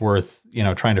something that's worth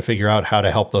trying to figure out how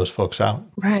to help those folks out.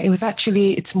 Right. It was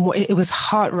actually, it was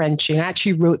heart-wrenching. I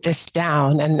actually wrote this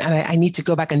down and I need to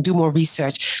go back and do more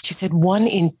research. She said 1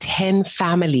 in 10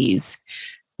 families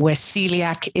where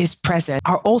celiac is present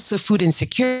are also food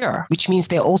insecure, which means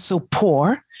they're also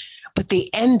poor, but they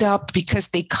end up, because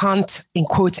they can't, in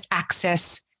quotes,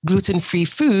 access gluten-free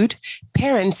food,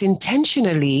 parents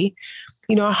intentionally,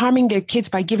 are harming their kids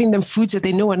by giving them foods that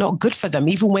they know are not good for them,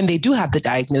 even when they do have the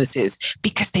diagnosis,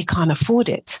 because they can't afford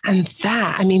it. And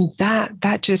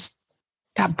that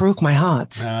broke my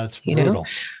heart. That's brutal.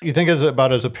 You think as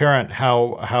a parent,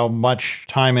 how much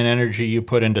time and energy you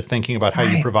put into thinking about how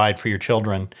you provide for your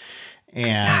children,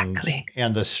 and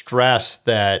the stress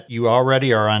that you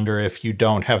already are under if you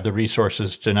don't have the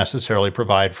resources to necessarily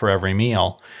provide for every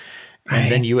meal.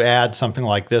 And then you add something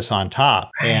like this on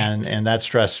top, and that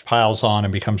stress piles on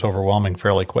and becomes overwhelming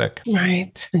fairly quick.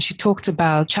 Right. And she talked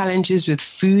about challenges with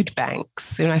food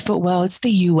banks. And I thought, well, it's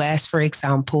the US, for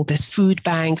example. There's food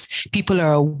banks. People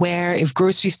are aware if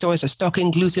grocery stores are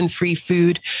stocking gluten-free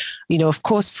food. Of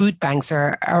course, food banks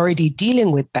are already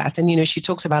dealing with that. And, she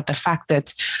talks about the fact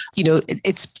that,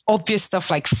 it's obvious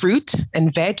stuff like fruit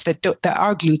and veg that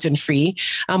are gluten-free,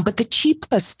 but the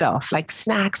cheaper stuff like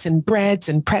snacks and breads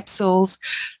and pretzels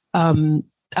are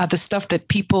the stuff that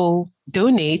people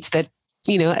donate that,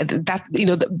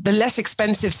 the less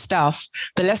expensive stuff,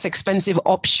 the less expensive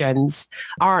options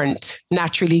aren't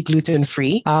naturally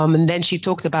gluten-free. And then she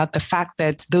talked about the fact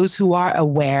that those who are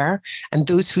aware and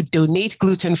those who donate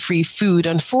gluten-free food,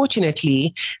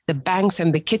 unfortunately, the banks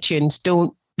and the kitchens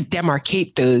don't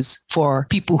demarcate those for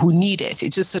people who need it.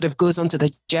 It just sort of goes on to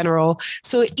the general.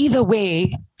 So either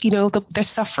way, they're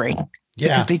suffering.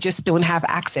 Because they just don't have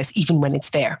access even when it's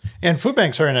there. And food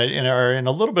banks are in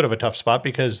a little bit of a tough spot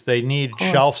because they need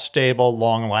shelf-stable,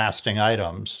 long-lasting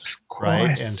items, right?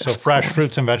 And so fresh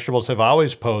fruits and vegetables have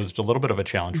always posed a little bit of a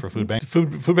challenge for food banks.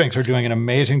 Food banks are doing an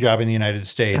amazing job in the United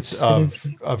States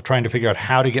of trying to figure out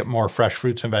how to get more fresh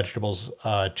fruits and vegetables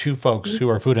to folks who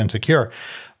are food insecure.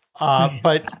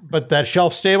 But that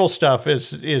shelf stable stuff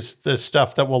is the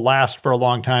stuff that will last for a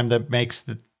long time, that makes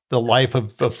the life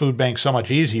of food banks so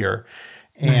much easier.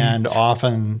 And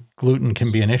often gluten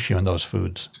can be an issue in those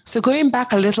foods. So going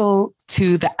back a little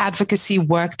to the advocacy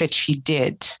work that she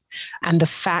did, and the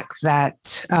fact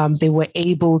that they were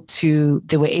able to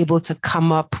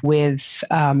come up with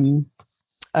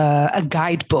a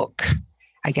guidebook.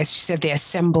 I guess she said they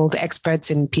assembled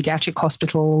experts in pediatric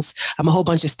hospitals, a whole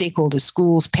bunch of stakeholders,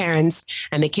 schools, parents,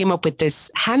 and they came up with this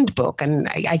handbook. And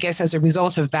I guess as a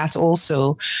result of that,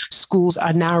 also, schools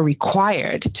are now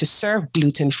required to serve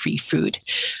gluten-free food.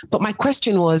 But my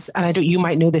question was, and you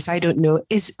might know this, I don't know,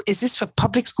 is this for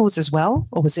public schools as well,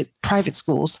 or was it private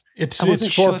schools? It's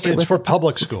for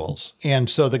public schools. And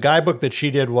so the guidebook that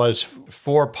she did was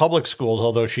for public schools,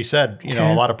 although she said,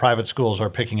 a lot of private schools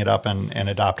are picking it up and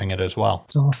adopting it as well.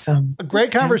 That's awesome. A great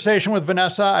conversation with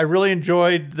Vanessa. I really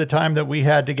enjoyed the time that we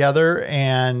had together,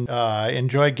 and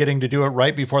enjoyed getting to do it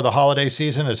right before the holiday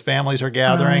season as families are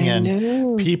gathering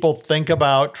and people think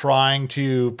about trying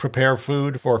to prepare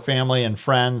food for family and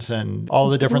friends, and all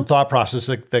the different thought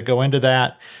processes that go into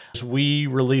that. As we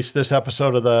release this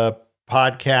episode of the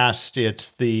podcast,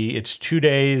 it's 2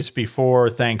 days before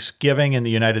Thanksgiving in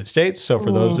the United States. So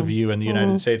for those of you in the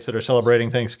United States that are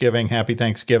celebrating Thanksgiving, happy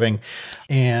Thanksgiving.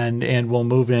 And we'll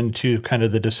move into kind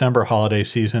of the December holiday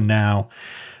season now.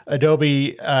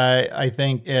 Adobe, I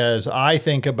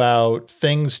think about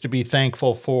things to be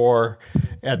thankful for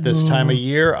at this time of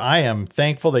year, I am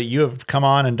thankful that you have come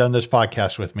on and done this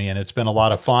podcast with me, and it's been a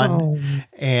lot of fun.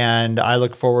 And I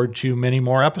look forward to many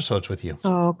more episodes with you.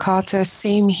 Oh, Carter,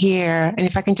 same here. And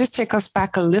if I can just take us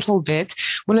back a little bit,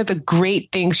 one of the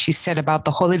great things she said about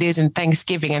the holidays and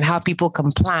Thanksgiving and how people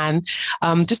can plan,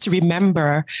 just to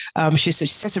remember, she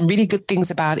said some really good things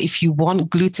about if you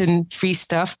want gluten-free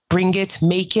stuff, bring it,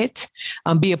 make it,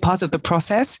 be a part of the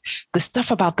process. The stuff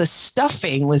about the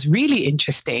stuffing was really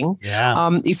interesting. Yeah.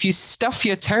 If you stuff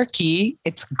your turkey,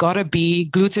 it's got to be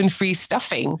gluten-free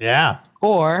stuffing. Yeah.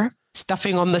 Or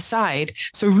stuffing on the side.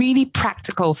 So really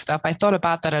practical stuff. I thought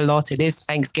about that a lot. It is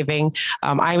Thanksgiving.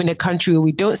 I'm in a country where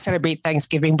we don't celebrate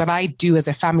Thanksgiving, but I do as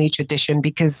a family tradition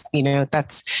because,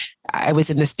 I was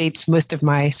in the States most of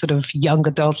my sort of young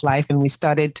adult life and we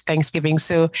started Thanksgiving.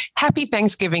 So happy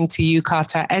Thanksgiving to you,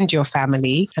 Carter, and your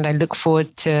family. And I look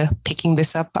forward to picking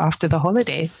this up after the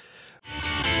holidays.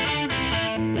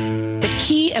 The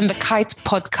Key and the Kite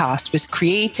podcast was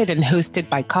created and hosted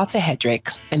by Carter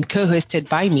Hedrick and co-hosted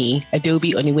by me,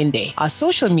 Adobe Oniwinde. Our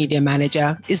social media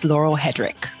manager is Laurel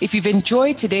Hedrick. If you've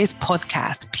enjoyed today's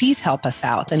podcast, please help us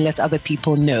out and let other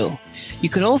people know. You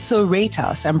can also rate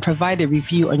us and provide a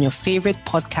review on your favorite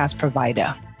podcast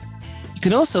provider. You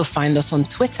can also find us on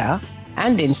Twitter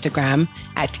and Instagram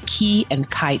at Key and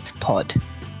Kite Pod.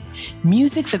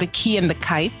 Music for The Key and the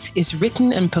Kite is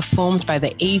written and performed by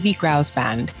the A.V. Grouse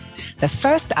Band. Their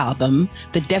first album,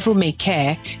 The Devil May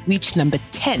Care, reached number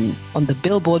 10 on the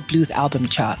Billboard Blues album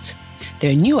chart.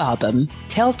 Their new album,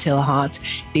 Telltale Heart,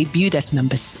 debuted at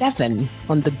number 7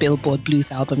 on the Billboard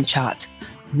Blues album chart.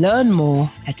 Learn more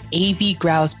at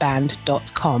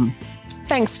avgrouseband.com.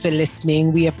 Thanks for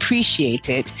listening. We appreciate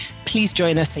it. Please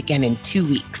join us again in 2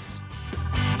 weeks.